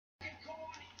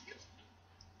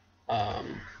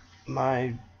Um,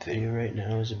 my video right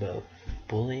now is about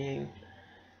bullying.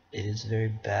 It is very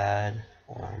bad.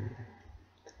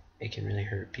 It can really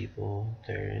hurt people.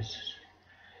 There's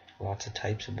lots of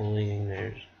types of bullying.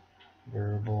 There's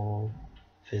verbal,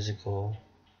 physical,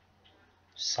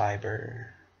 cyber,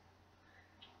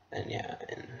 and yeah.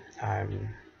 And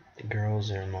the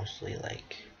girls are mostly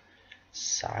like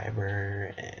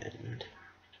cyber and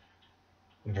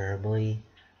verbally,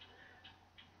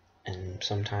 and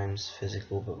sometimes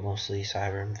physical, but mostly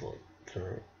cyber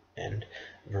and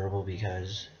verbal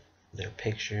because their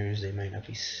pictures, they might not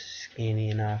be skinny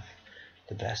enough,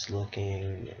 the best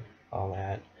looking, all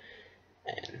that.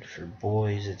 And for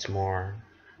boys, it's more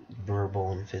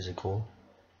verbal and physical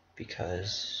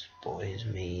because boys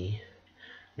may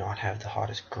not have the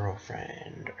hottest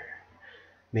girlfriend, or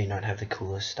may not have the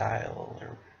coolest style,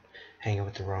 or hang out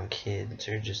with the wrong kids,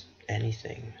 or just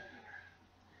anything.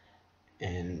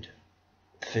 And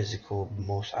physical,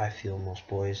 I feel most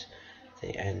boys,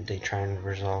 they try and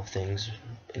resolve things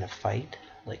in a fight,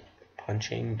 like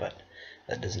punching, but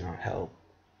that does not help.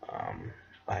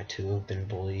 I too have been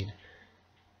bullied,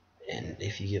 and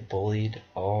if you get bullied,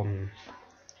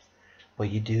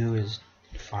 what you do is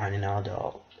find an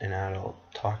adult,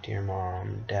 talk to your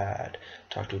mom, dad,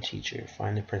 talk to a teacher,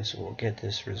 find the principal, get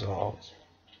this resolved,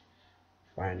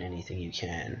 find anything you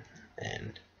can,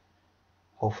 and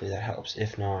hopefully that helps.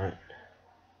 If not,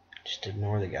 just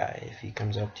ignore the guy. If he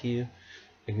comes up to you,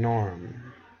 ignore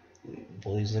him.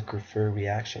 Bullies look for a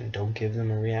reaction. Don't give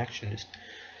them a reaction. Just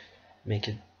make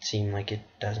it seem like it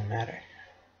doesn't matter.